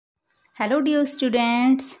Hello dear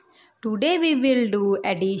students, today we will do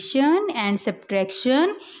addition and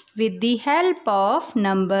subtraction with the help of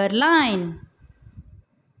number line.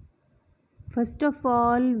 First of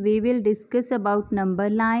all, we will discuss about number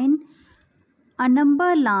line. A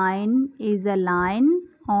number line is a line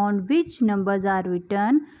on which numbers are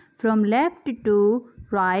written from left to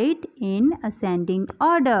right in ascending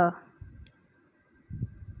order.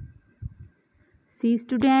 See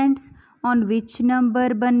students, on which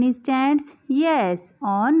number Bunny stands? Yes,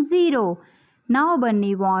 on 0. Now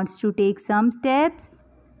Bunny wants to take some steps.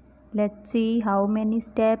 Let's see how many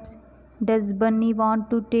steps does Bunny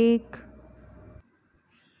want to take.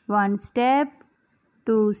 1 step,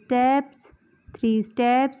 2 steps, 3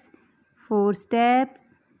 steps, 4 steps,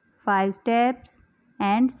 5 steps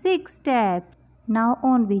and 6 steps. Now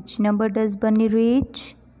on which number does Bunny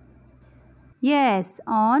reach? Yes,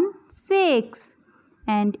 on 6.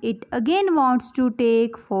 And it again wants to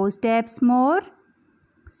take 4 steps more.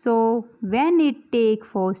 So when it takes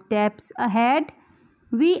 4 steps ahead,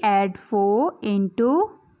 we add 4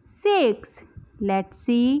 into 6. Let's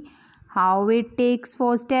see how it takes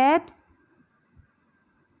 4 steps.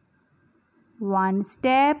 1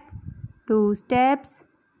 step, 2 steps,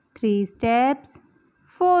 3 steps,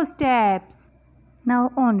 4 steps.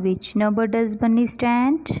 Now on which number does Bunny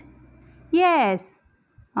stand? Yes,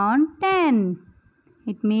 on 10.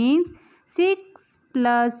 It means 6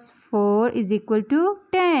 plus 4 is equal to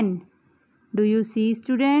 10. Do you see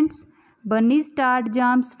students? Bunny start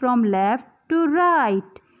jumps from left to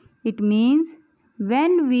right. It means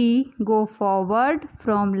when we go forward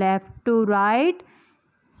from left to right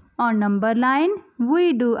on number line,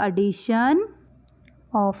 we do addition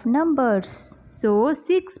of numbers. So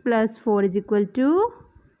 6 plus 4 is equal to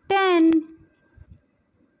 10.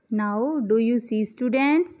 Now do you see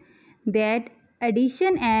students that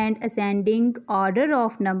addition and ascending order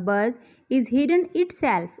of numbers is hidden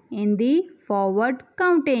itself in the forward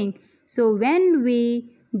counting. So when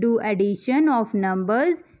we do addition of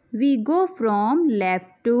numbers, we go from left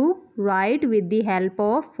to right with the help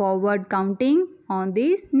of forward counting on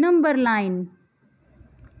this number line.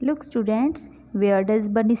 Look students, where does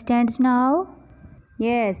Bunny stand now?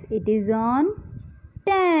 Yes, it is on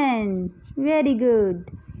 10. Very good.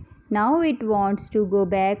 Now it wants to go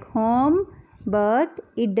back home, but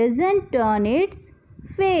it doesn't turn its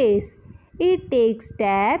face. It takes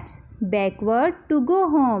steps backward to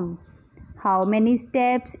go home. How many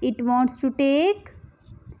steps it wants to take?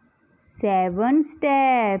 7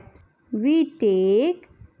 steps. We take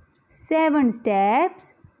 7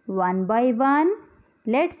 steps one by one.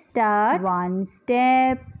 Let's start 1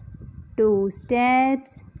 step, 2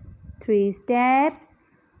 steps, 3 steps,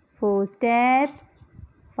 4 steps,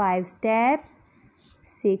 5 steps,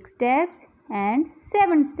 6 steps and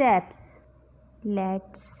 7 steps.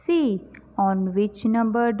 Let's see on which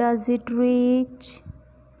number does it reach.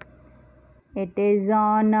 It is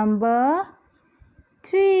on number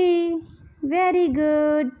 3. Very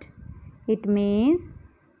good. It means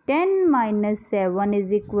 10 minus 7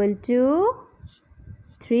 is equal to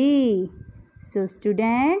 3. So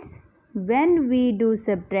students, when we do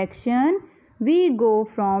subtraction, we go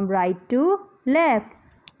from right to left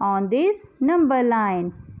on this number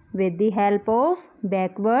line with the help of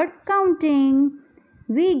backward counting.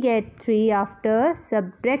 We get 3 after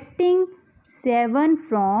subtracting 7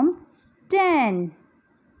 from 10.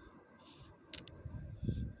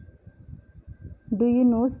 Do you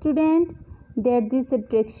know students that the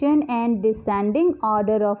subtraction and descending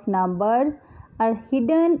order of numbers are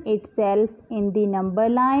hidden itself in the number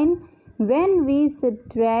line? When we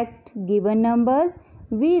subtract given numbers,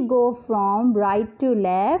 we go from right to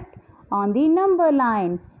left on the number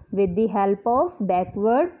line with the help of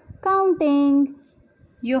backward counting.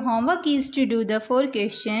 Your homework is to do the 4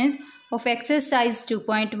 questions of exercise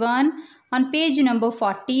 2.1 on page number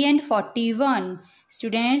 40 and 41.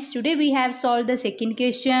 Students, today we have solved the second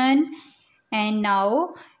question and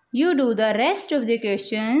now you do the rest of the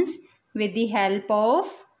questions with the help of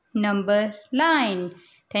number line.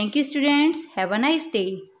 Thank you students. Have a nice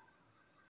day.